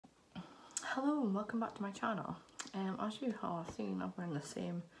Hello and welcome back to my channel. As you have seen, I'm wearing the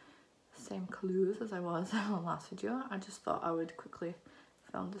same clothes as I was in my last video. I just thought I would quickly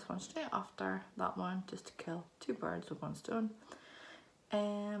film this one straight after that one, just to kill two birds with one stone.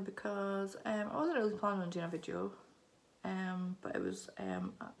 Because I wasn't really planning on doing a video, but it was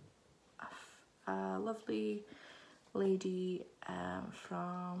a lovely lady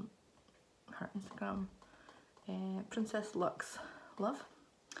from her Instagram, Princess Lux Love.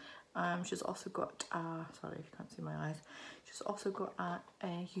 She's also got sorry if you can't see my eyes, she's also got a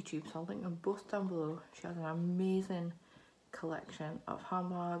YouTube, so I'll link them both down below. She has an amazing collection of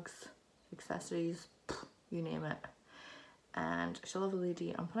handbags, accessories, you name it, and she's a lovely lady.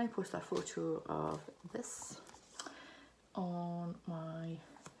 And when I post a photo of this on my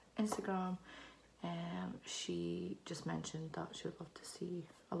Instagram, she just mentioned that she would love to see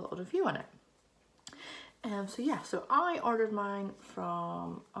a little review on it. So yeah, so I ordered mine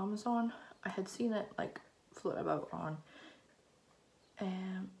from Amazon. I had seen it like floating about on,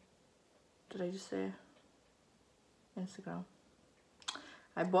 did I just say Instagram?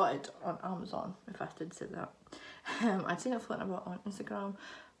 I bought it on Amazon, if I did say that. I'd seen it floating about on Instagram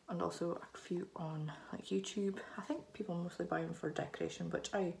and also a few on like YouTube. I think people mostly buy them for decoration, which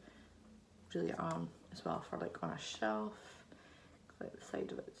I really am as well, for like on a shelf. Like the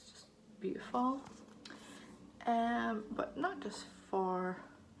side of it is just beautiful. But not just for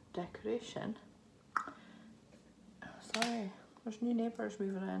decoration. Sorry, there's new neighbours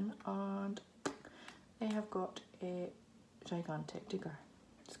moving in and they have got a gigantic digger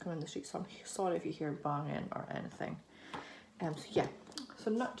just coming in the street, so I'm sorry if you hear banging or anything. So yeah, so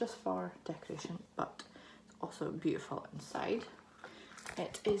not just for decoration, but it's also beautiful inside.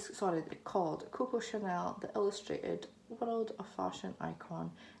 It is called Coco Chanel, the Illustrated World of Fashion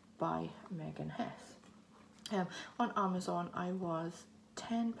Icon by Megan Hess. On Amazon I was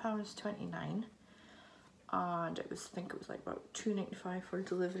 £10.29 and I think it was like about £2.95 for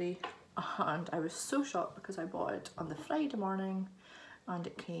delivery, and I was so shocked because I bought it on the Friday morning and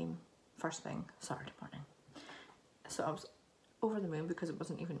it came first thing Saturday morning. So I was over the moon because it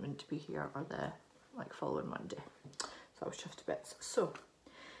wasn't even meant to be here or the like following Monday, so I was chuffed to bits. So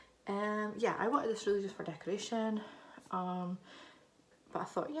yeah, I wanted this really just for decoration, but I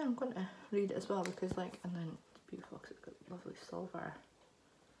thought, yeah, I'm going to read it as well because like, and then it's beautiful because it's got lovely silver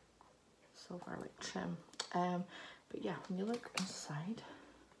like trim. But yeah, when you look inside,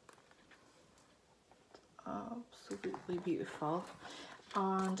 it's absolutely beautiful,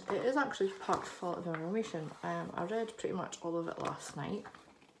 and it is actually packed full of information. I read pretty much all of it last night.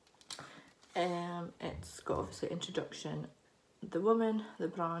 It's got obviously introduction, the woman, the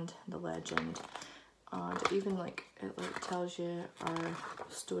brand, the legend, and even like it like tells you our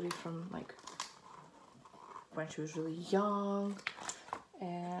story from like when she was really young,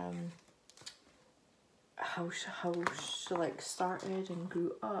 how she like started and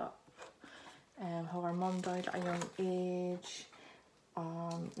grew up, how her mum died at a young age,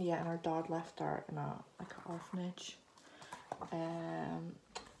 yeah, and her dad left her in a like an orphanage, and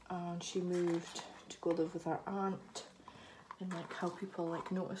she moved to go live with her aunt, and like how people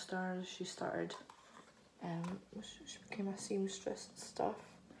like noticed her as she started. She became a seamstress and stuff.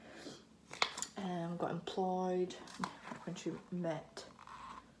 Got employed when she met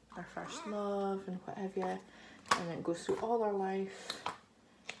her first love and what have you, and then it goes through all her life,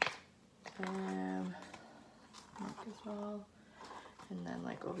 as well, and then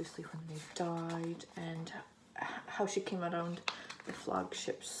like obviously when they died and how she came around the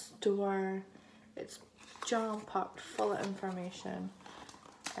flagship store. It's jam-packed full of information.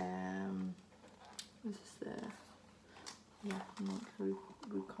 This is the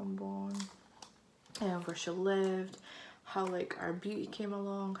Rucambon, where she lived, how like our beauty came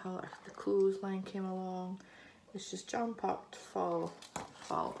along, how like, the clothesline came along. It's just jam-packed full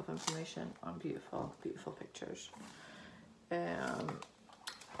of information on beautiful pictures.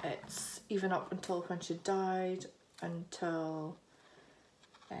 It's even up until when she died, until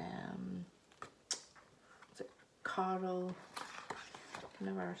is it Carl, I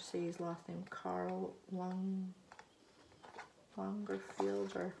never say his last name, Carl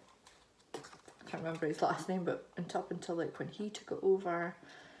Langerfield, or I can't remember his last name, but up until like when he took it over,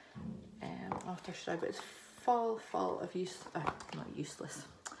 after she died. But it's full of not useless,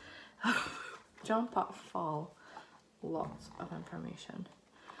 jam-packed full, lots of information.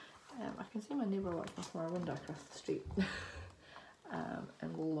 I can see my neighbour watching from our window across the street.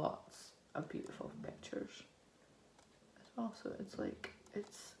 And lots of beautiful pictures as well. So it's like it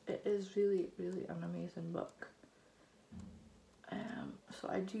is really an amazing book. So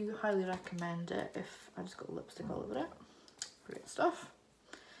I do highly recommend it. If I just got lipstick all over it, great stuff.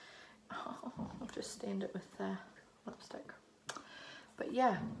 Oh, stained it with lipstick. But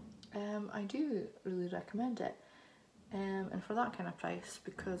yeah, I do really recommend it. And for that kind of price,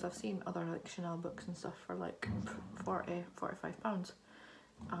 because I've seen other like Chanel books and stuff for like 40, 45 pounds,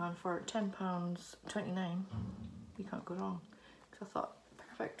 and for £10.29 you can't go wrong. So I thought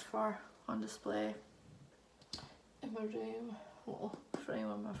perfect for on display in my room, little frame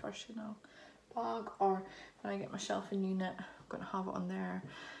on my first Chanel bag, or when I get my shelving unit I'm going to have it on there.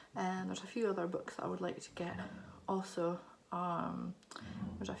 And there's a few other books that I would like to get also.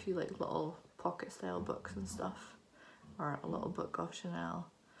 There's a few like little pocket style books and stuff, or a little book of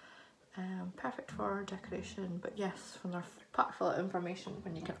Chanel. Perfect for decoration, but yes, when they're packed full of information,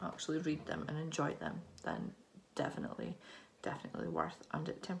 when you can actually read them and enjoy them, then definitely worth. And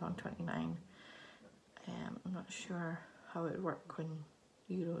at £10.29, I'm not sure how it would work when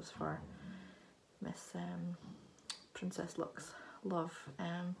euros for Miss Princess Love,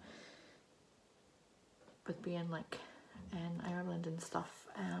 with being like in Ireland and stuff,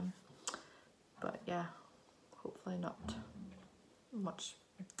 but yeah, hopefully not much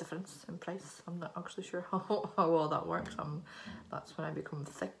difference in price. I'm not actually sure how well that works. That's when I become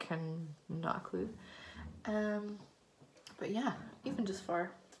thick and not a clue. But yeah, even just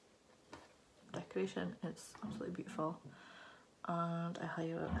for decoration, it's absolutely beautiful, and I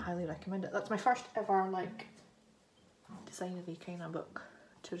highly recommend it. That's my first ever like designery kind of book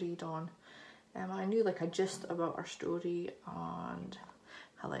to read on. I knew like a gist about our story and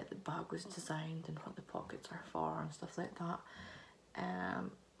how like the bag was designed and what the pockets are for and stuff like that.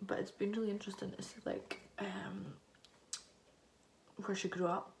 But it's been really interesting to see like where she grew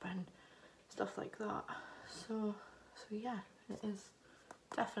up and stuff like that. So yeah, it is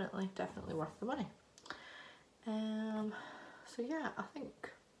definitely worth the money. So yeah, I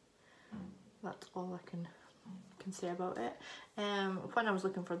think that's all I can say about it. When I was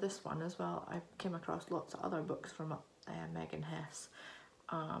looking for this one as well, I came across lots of other books from Megan Hess.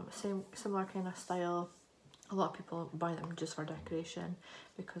 Similar kind of style. A lot of people buy them just for decoration,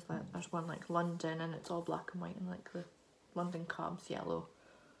 because there's one like London and it's all black and white, and like the London cab's yellow.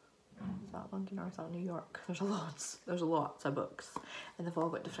 Is that London or is that New York? There's lots of books, and they've all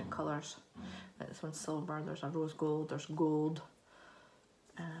got different colours. Like this one's silver, there's a rose gold, there's gold,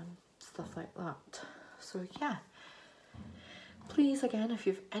 stuff like that. So yeah, please again, if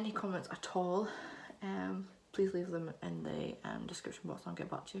you have any comments at all, please leave them in the description box. I'll get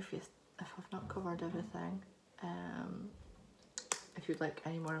back to you if I've not covered everything. If you'd like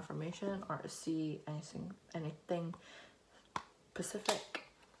any more information or to see anything specific,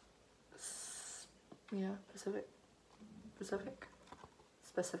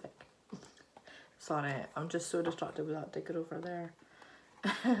 sorry, I'm just so distracted with that digger over there.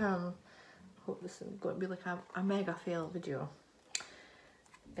 Hope this is going to be like a mega fail video.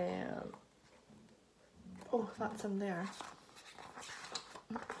 Oh, that's in there.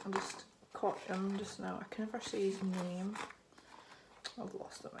 I'm just caught him just now. I can never say his name. I've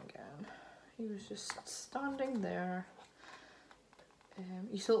lost him again. He was just standing there.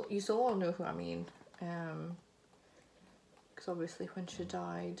 You all know who I mean. Because obviously when she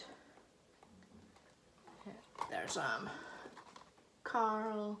died, there's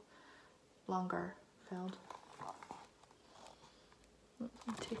Karl Lagerfeld.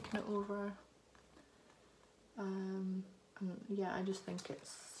 I'm taking it over. And yeah, I just think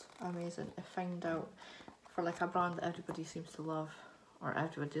it's amazing to find out for like a brand that everybody seems to love, or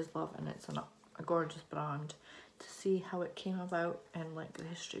everybody's love, and it's a gorgeous brand, to see how it came about and like the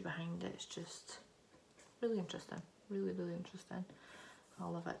history behind it. It's just really interesting, really interesting. I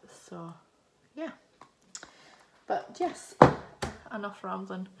love it. So yeah, but yes, enough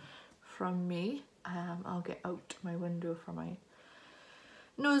rambling from me. I'll get out my window for my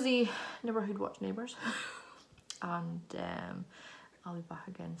nosy neighbourhood watch neighbours. And I'll be back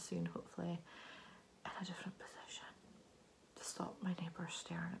again soon, hopefully in a different position, to stop my neighbours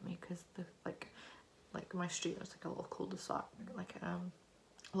staring at me, because the like my street, there's like a little cul-de-sac, like a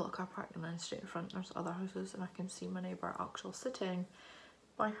little car park, and then straight in front there's other houses, and I can see my neighbour actually sitting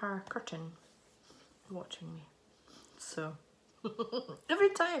by her curtain watching me. So every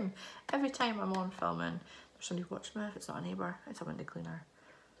time I'm on filming, there's somebody watching me. If it's not a neighbour, it's a window cleaner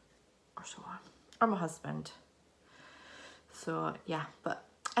or so on, or my husband. So yeah, but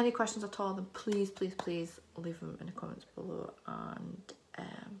any questions at all, then please leave them in the comments below, and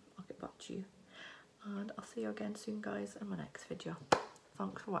I'll get back to you. And I'll see you again soon, guys, in my next video.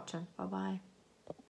 Thanks for watching. Bye bye.